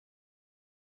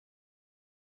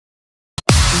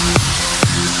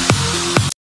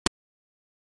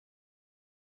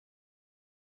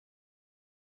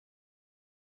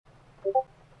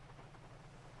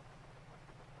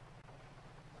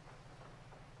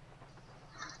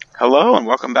Hello and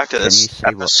welcome back to Can you this say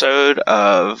what? episode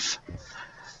of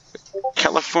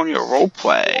California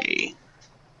Roleplay.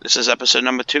 This is episode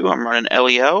number 2. I'm running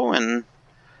LEO and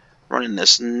running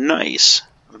this nice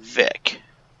Vic.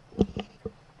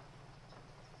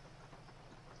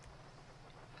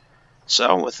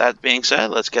 So with that being said,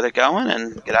 let's get it going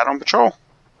and get out on patrol.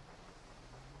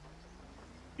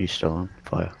 You still on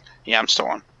fire? Yeah, I'm still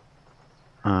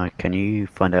on. Can you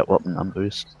find out what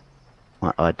numbers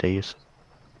my ID is?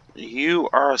 You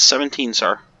are 17,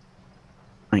 sir.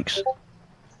 Thanks.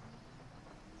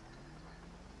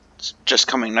 It's just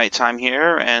coming nighttime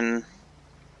here and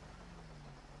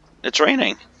it's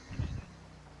raining.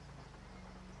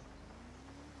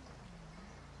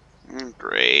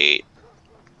 Great.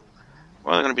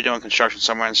 Well, they're going to be doing construction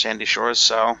somewhere in Sandy Shores,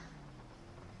 so...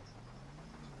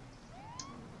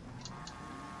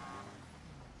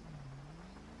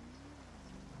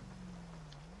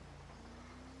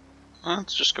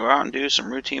 let's just go out and do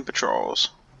some routine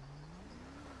patrols.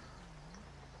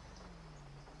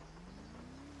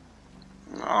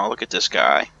 Oh, look at this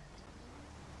guy.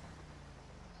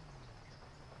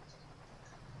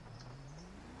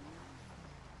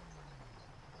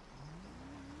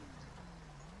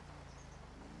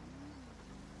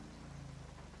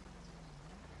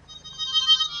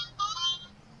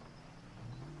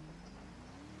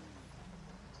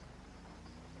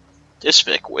 This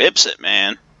Vic whips it,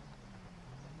 man.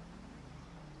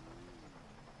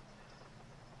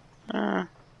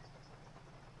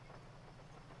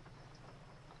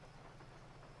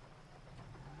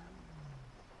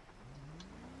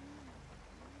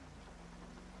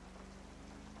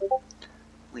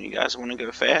 When you guys want to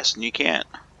go fast and you can't.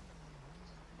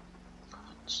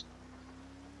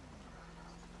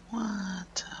 What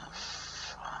the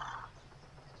fuck?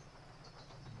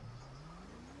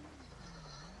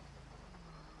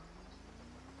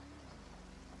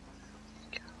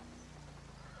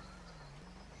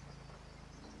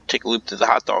 Take a loop to the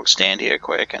hot dog stand here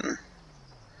quick and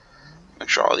make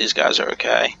sure all these guys are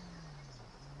okay.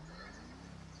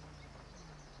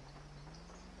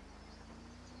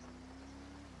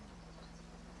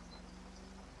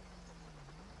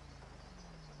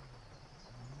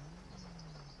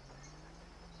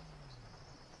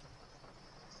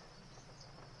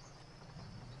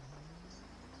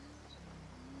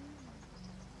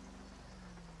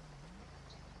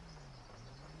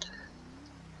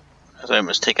 I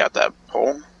almost take out that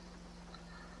pole. You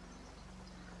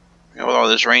know, with all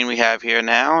this rain we have here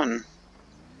now, and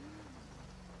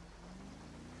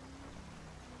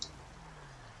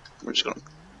we're just gonna.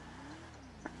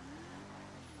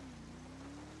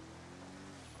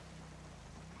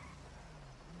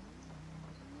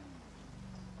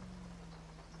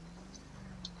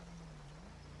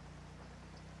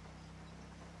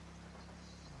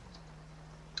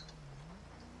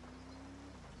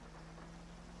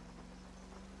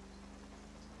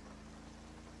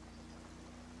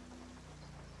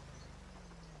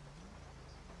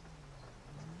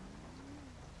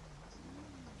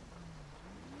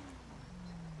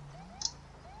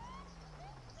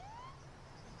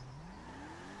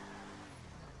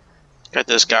 Got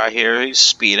this guy here, he's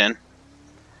speeding.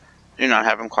 Do not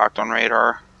have him clocked on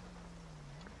radar.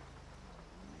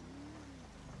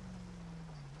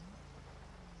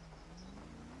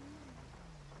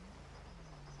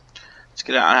 Let's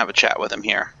get out and have a chat with him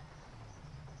here.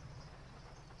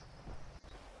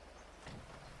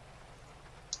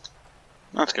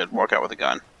 That's good, walk out with a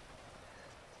gun.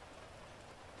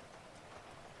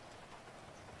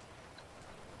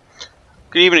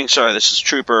 Good evening, sir. This is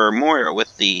Trooper Moyer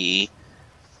with the...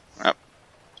 Oh,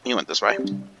 he went this way.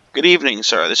 Good evening,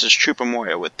 sir. This is Trooper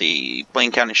Moyer with the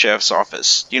Blaine County Sheriff's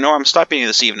Office. Do you know I'm stopping you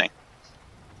this evening?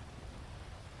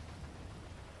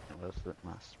 Was it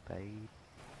my speed?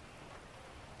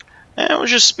 It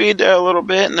was just speed there a little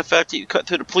bit, and the fact that you cut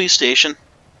through the police station.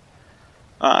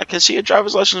 I can see your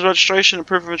driver's license, registration, and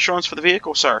proof of insurance for the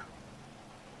vehicle, sir.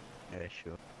 Yeah,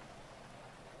 sure.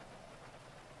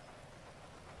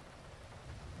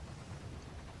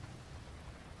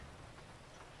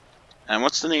 And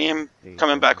what's the name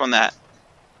coming back on that?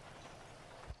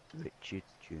 Richard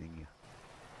Jr.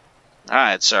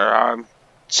 Alright, sir.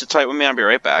 Sit tight with me. I'll be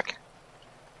right back.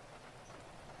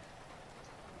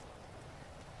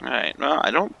 Alright, well,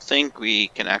 I don't think we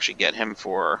can actually get him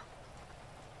for...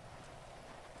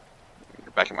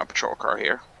 Get back in my patrol car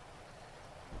here.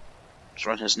 Just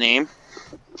run his name.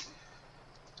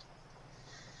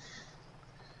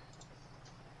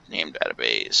 Name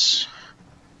database.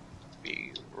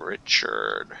 Be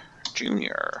Richard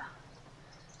Jr.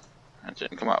 That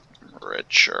didn't come up.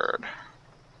 Richard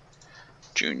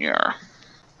Jr.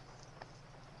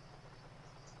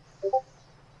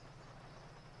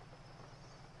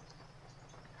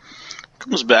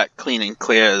 Comes back clean and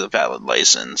clear, the valid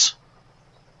license.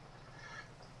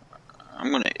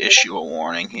 I'm going to issue a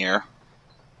warning here.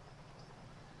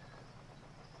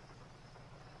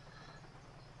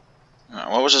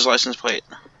 What was his license plate?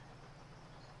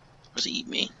 It was Eat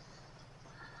Me.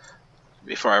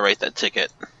 Before I write that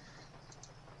ticket.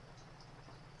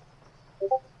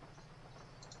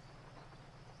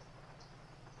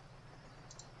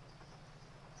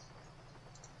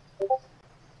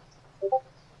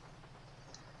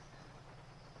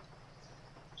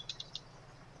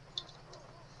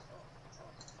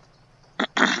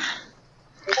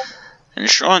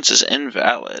 Insurance is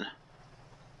invalid.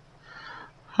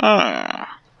 Huh.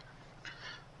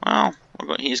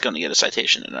 Well, he's going to get a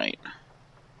citation tonight.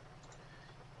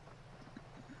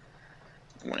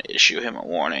 I'm going to issue him a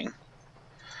warning.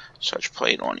 Such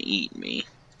plate on Eat Me.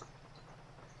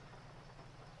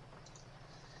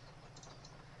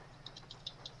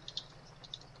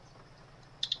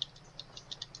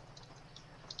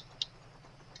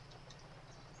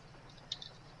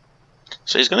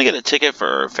 So he's going to get a ticket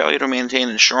for failure to maintain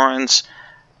insurance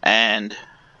and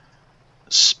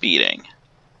speeding.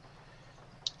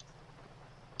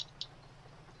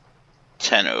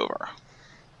 10 over.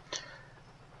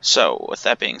 So, with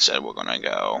that being said, we're going to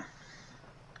go.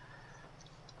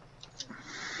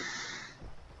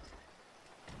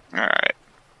 Alright.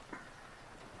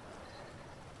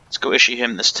 Let's go issue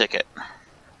him this ticket.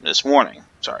 This warning.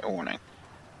 Sorry, warning.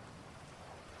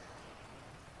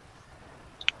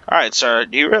 Alright, sir.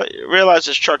 Do you realize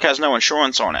this truck has no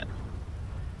insurance on it?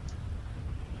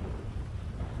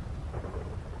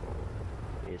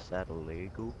 Is that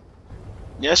illegal?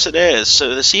 Yes, it is.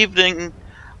 So this evening,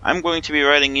 I'm going to be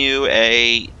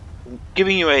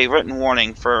giving you a written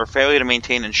warning for failure to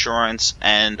maintain insurance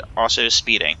and also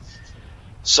speeding.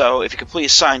 So if you could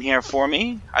please sign here for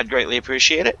me, I'd greatly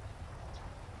appreciate it.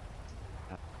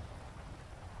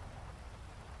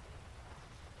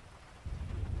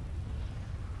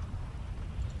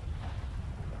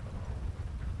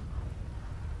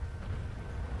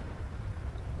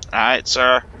 Alright,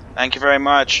 sir. Thank you very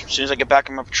much. As soon as I get back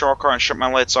in my patrol car and shut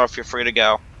my lights off, you're free to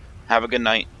go. Have a good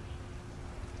night.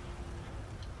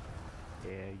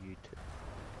 Yeah, you too.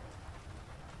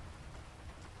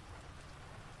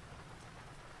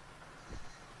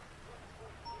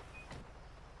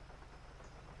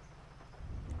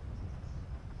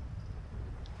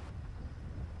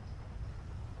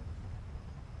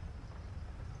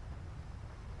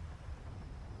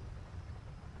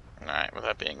 Alright, with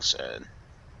that being said.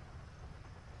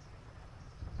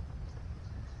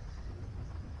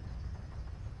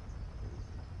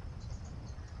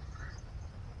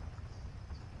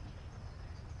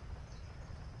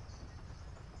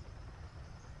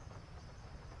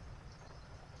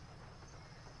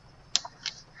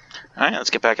 Alright,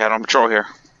 let's get back out on patrol here.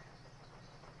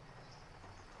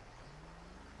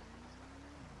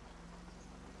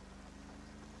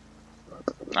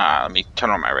 Let me turn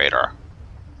on my radar.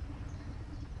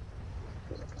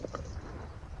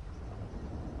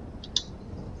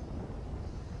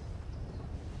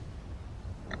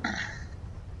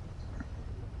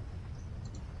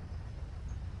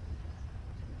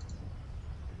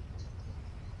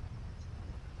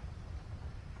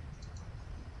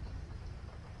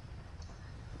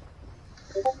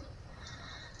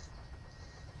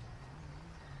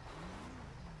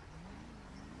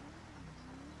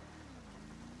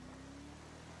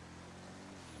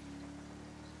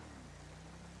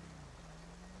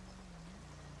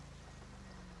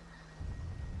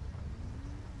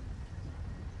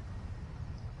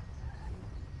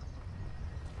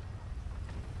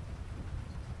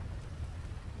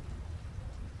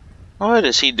 What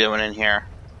is he doing in here?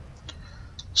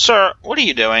 Sir, what are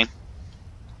you doing?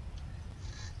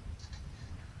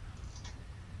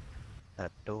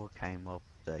 That door came off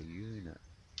the unit.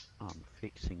 I'm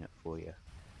fixing it for you.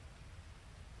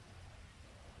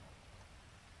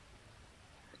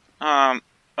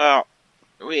 Well,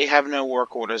 we have no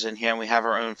work orders in here, and we have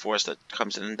our own force that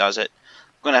comes in and does it.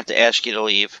 I'm going to have to ask you to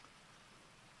leave.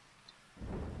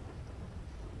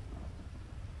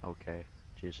 Okay,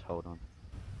 just hold on.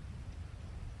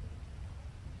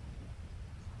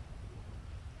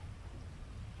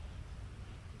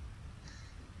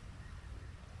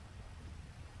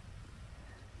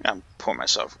 I'm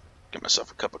get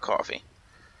myself a cup of coffee.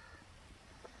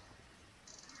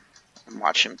 And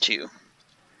watch him too.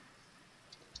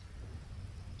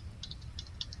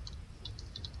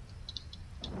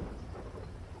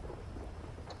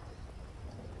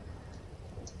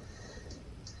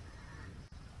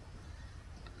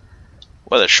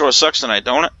 Well, it sure sucks tonight,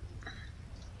 don't it?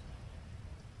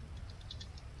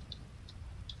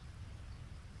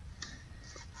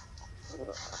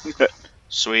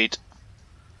 Sweet.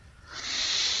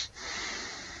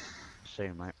 See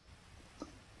you, mate.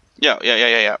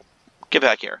 Yeah. Get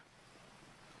back here.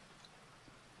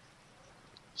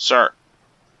 Sir.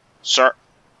 Sir.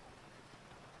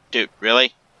 Dude,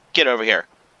 really? Get over here.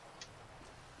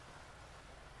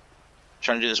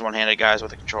 Trying to do this one-handed, guys,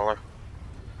 with a controller.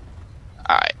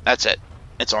 Alright, that's it.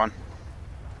 It's on.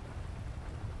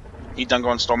 He done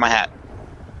going and stole my hat.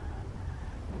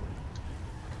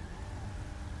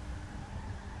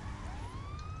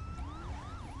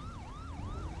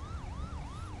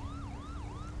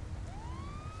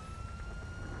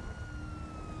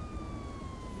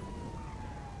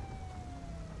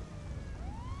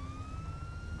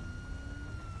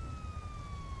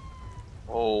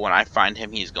 Oh, when I find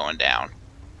him, he's going down.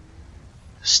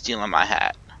 Stealing my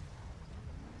hat.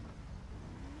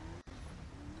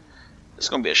 This is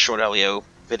going to be a short LEO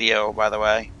video, by the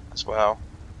way, as well.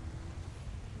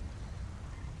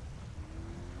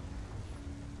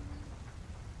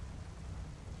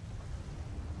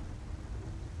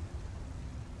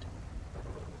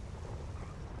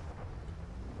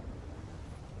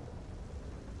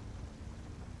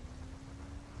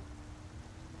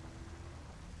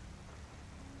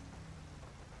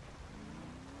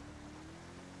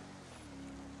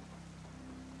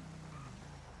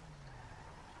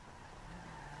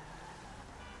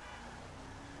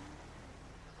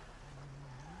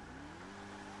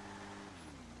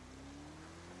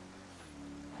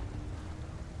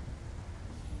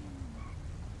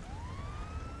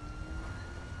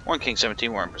 One King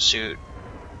 17, we're in pursuit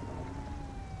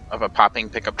of a popping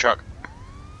pickup truck.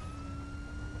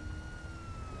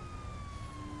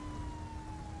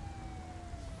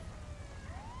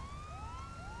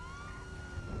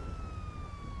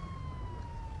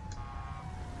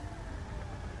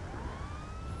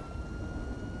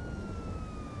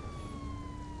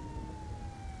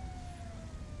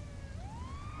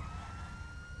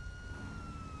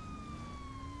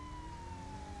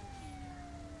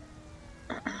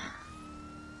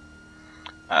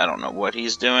 I don't know what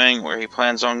he's doing, where he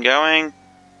plans on going.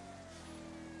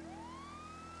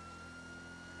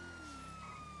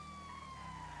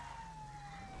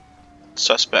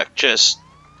 Suspect just...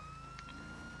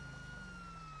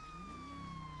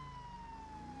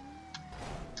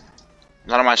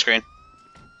 Not on my screen.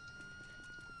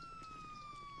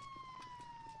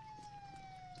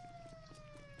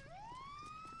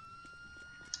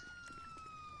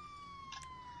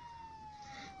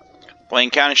 Blaine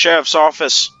County Sheriff's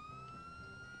Office.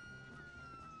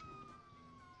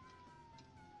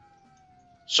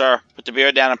 Sir, put the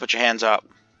beer down and put your hands up.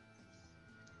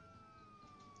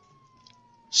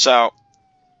 So,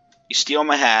 you steal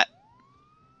my hat,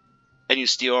 and you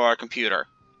steal our computer.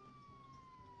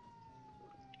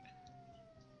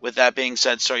 With that being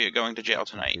said, sir, you're going to jail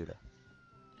tonight. Computer.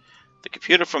 The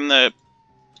computer from the...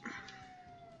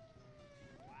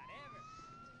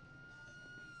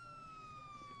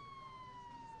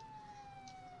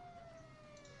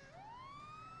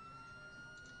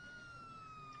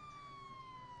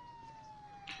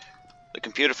 The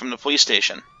computer from the police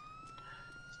station.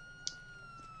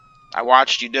 I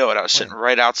watched you do it. I was sitting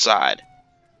right outside.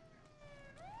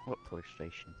 What police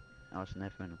station? I was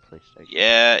never in a police station.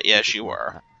 Yeah, yes, you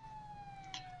were.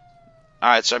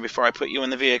 Alright, sir, before I put you in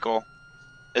the vehicle,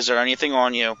 is there anything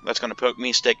on you that's going to poke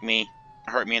me, stick me,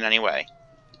 hurt me in any way?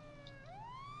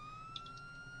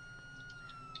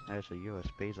 There's a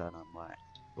USB that I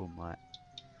might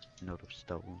not have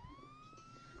stolen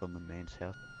from the man's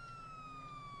house.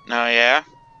 Oh, yeah?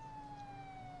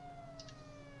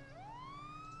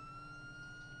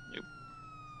 Nope.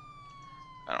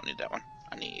 I don't need that one.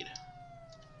 I need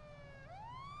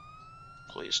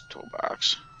police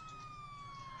toolbox.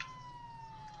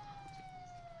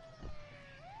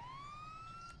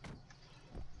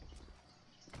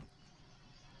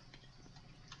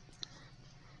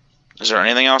 Is there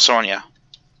anything else on you?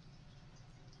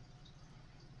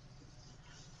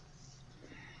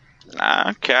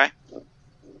 Okay.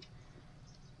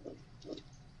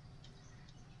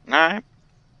 Alright.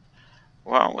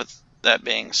 Well, with that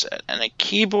being said, and a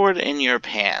keyboard in your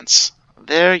pants.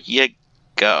 There you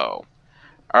go.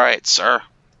 Alright, sir.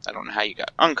 I don't know how you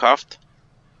got uncuffed.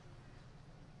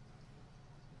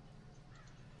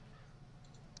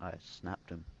 I snapped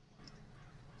him.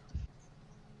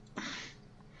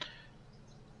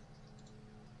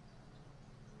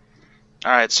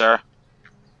 Alright, sir.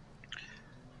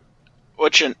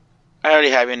 I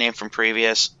already have your name from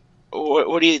previous.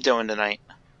 What are you doing tonight?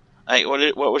 Like,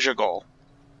 what was your goal?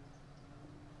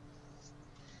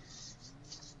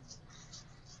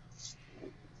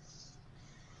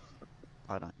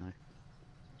 I don't know.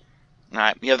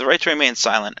 Alright, you have the right to remain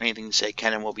silent. Anything you say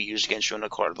can and will be used against you in a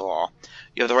court of the law.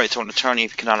 You have the right to an attorney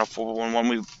if you cannot afford one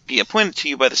will be appointed to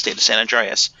you by the state of San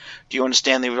Andreas. Do you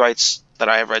understand the rights that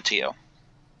I have read to you?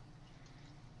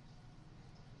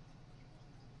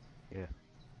 Yeah.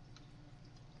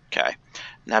 Okay.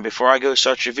 Now, before I go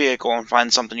search your vehicle and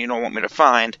find something you don't want me to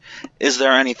find, is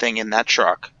there anything in that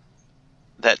truck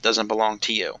that doesn't belong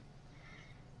to you?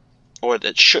 Or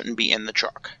that shouldn't be in the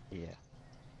truck? Yeah.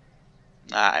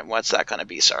 Alright, what's that going to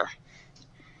be, sir?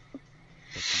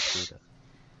 The computer.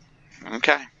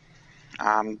 Okay.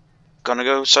 I'm going to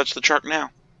go search the truck now.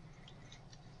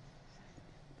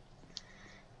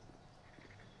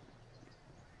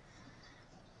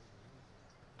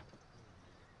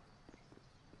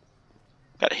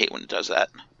 Gotta hate when it does that.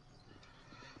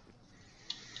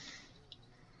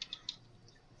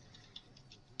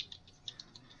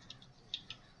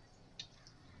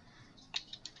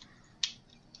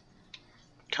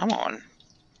 Come on.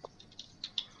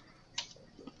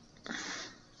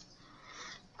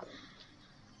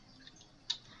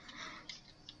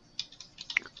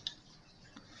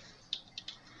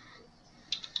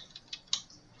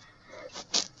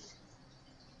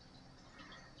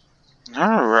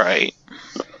 Alright.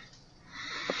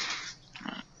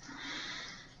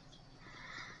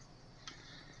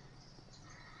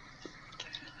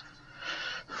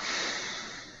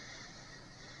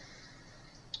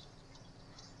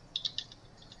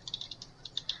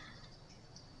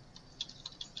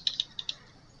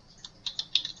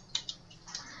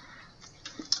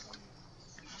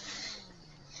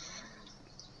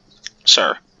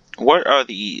 Sir, what are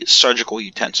the surgical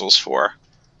utensils for?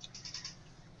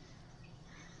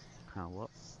 What?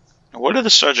 What are the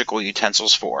surgical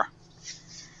utensils for?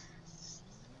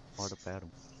 What about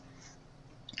him?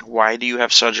 Why do you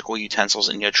have surgical utensils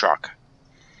in your truck?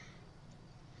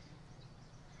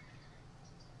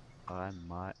 I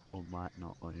might or might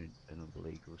not own an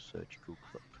illegal surgical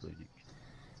clinic.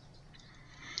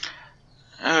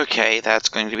 Okay, that's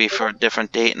going to be for a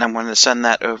different date, and I'm going to send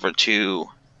that over to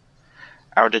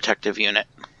our detective unit.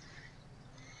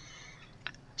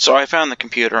 So I found the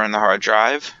computer and the hard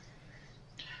drive.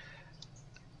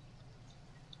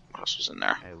 What else was in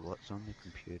there? Hey, what's on the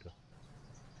computer?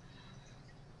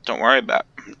 Don't worry about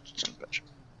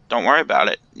Don't worry about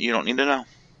it. You don't need to know.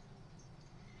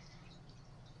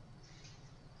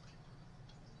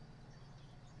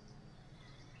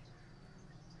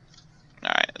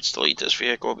 Alright, let's delete this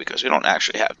vehicle because we don't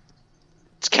actually have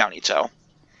it's county tow.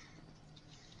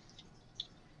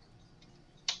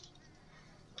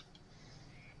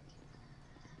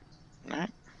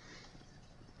 Alright.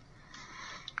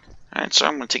 Alright, so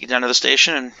I'm going to take you down to the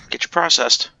station and get you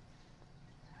processed.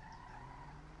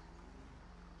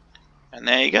 And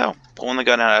there you go. Pulling the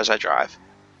gun out as I drive.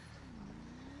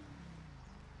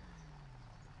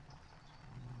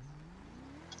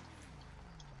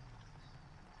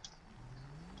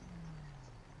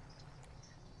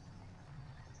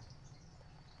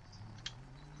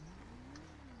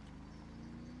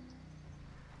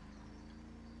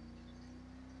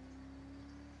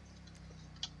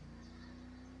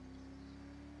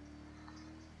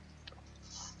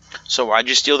 So why'd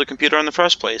you steal the computer in the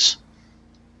first place?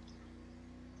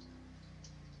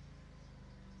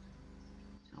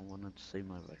 I wanted to see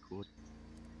my record.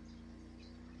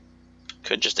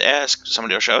 Could just ask.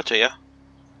 Somebody will show it to you.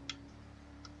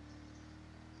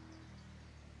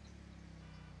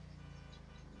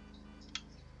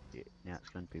 Yeah, now it's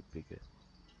going to be bigger.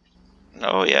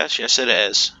 Oh, yes, yes it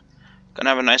is. Gonna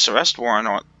have a nice arrest warrant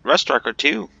or arrest record,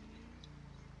 too.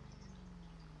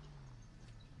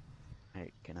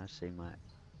 Hey, can I see my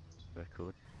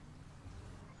record?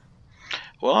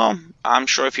 Well, I'm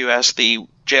sure if you ask the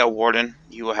jail warden,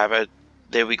 you will have it.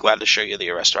 They'll be glad to show you the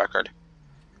arrest record.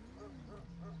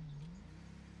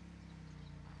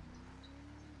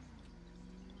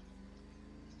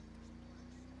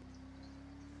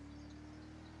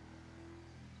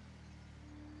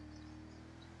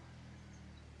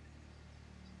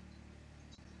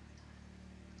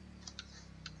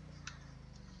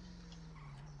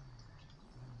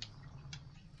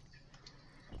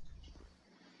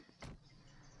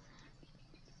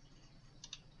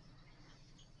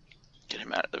 Get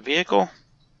him out of the vehicle.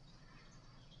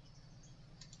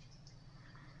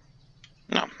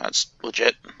 No, that's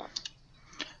legit.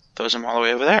 Throws him all the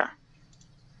way over there.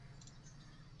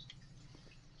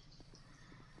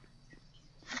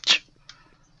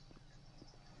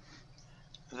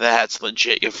 That's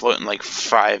legit. You're floating like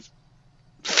 5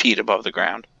 feet above the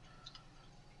ground.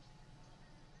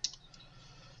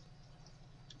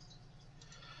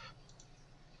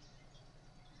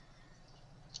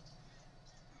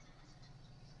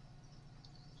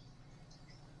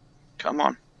 Come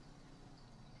on.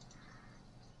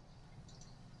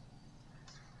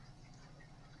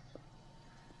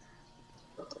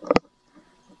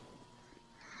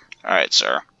 Alright,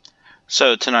 sir.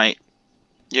 So tonight,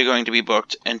 you're going to be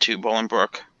booked into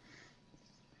Bolingbrook.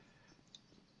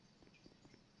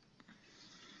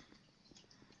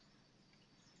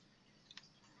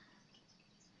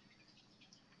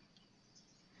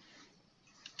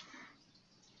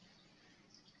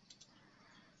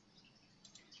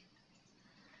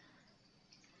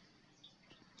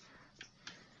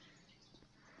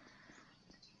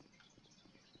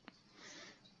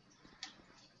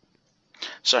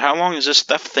 So how long has this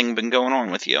theft thing been going on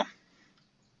with you?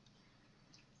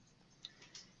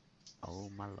 All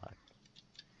my life.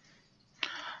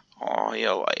 All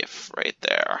your life, right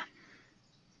there.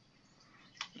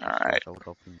 Alright.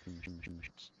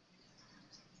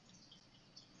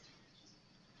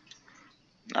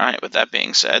 Alright, with that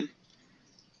being said,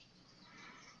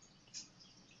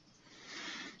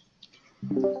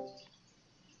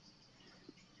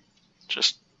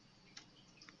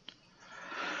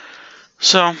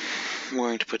 so I'm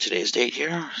going to put today's date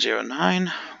here,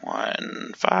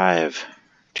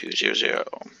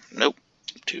 0915-200, nope,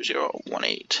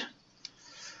 2018.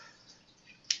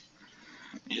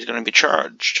 He's going to be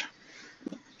charged.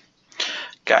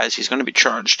 Guys, he's going to be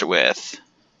charged with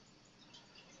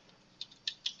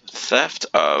theft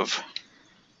of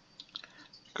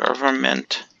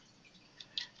government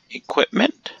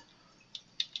equipment,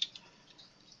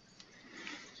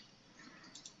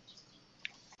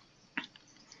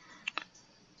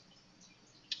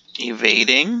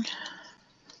 evading,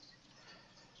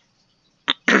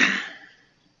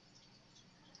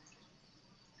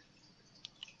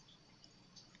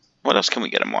 what else can we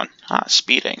get him on?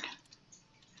 Speeding.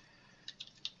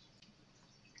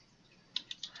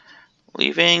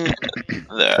 Leaving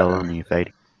Felony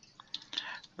evading.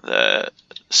 the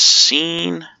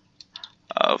scene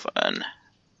of an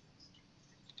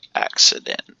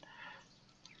accident.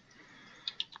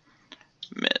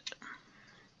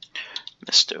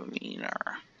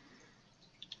 Misdemeanor.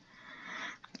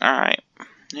 Alright.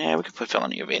 Yeah, we could put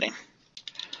felony evading.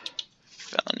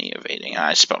 Felony evading.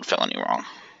 I spelled felony wrong.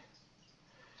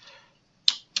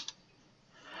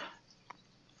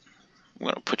 I'm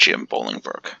going to put you in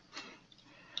Bolingbrook.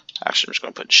 Actually, I'm just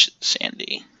going to put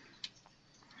Sandy.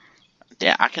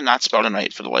 Yeah, I cannot spell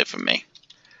tonight for the life of me.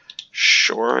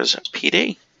 Sure as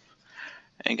PD.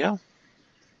 There you go.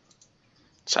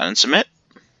 Sign and submit.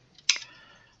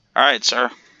 Alright, sir.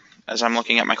 As I'm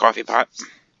looking at my coffee pot.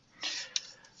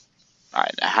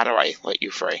 Alright, now how do I let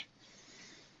you free?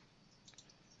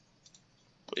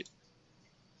 Wait.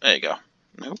 There you go.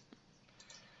 Nope.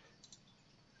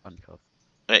 Uncuff.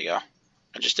 There you go.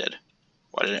 I just did.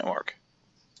 Why didn't it work?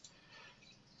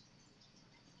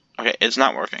 Okay, it's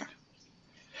not working.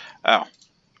 Oh.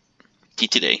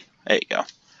 TTD. There you go.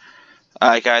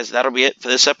 Alright, guys, that'll be it for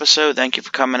this episode. Thank you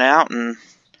for coming out, and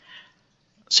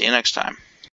see you next time.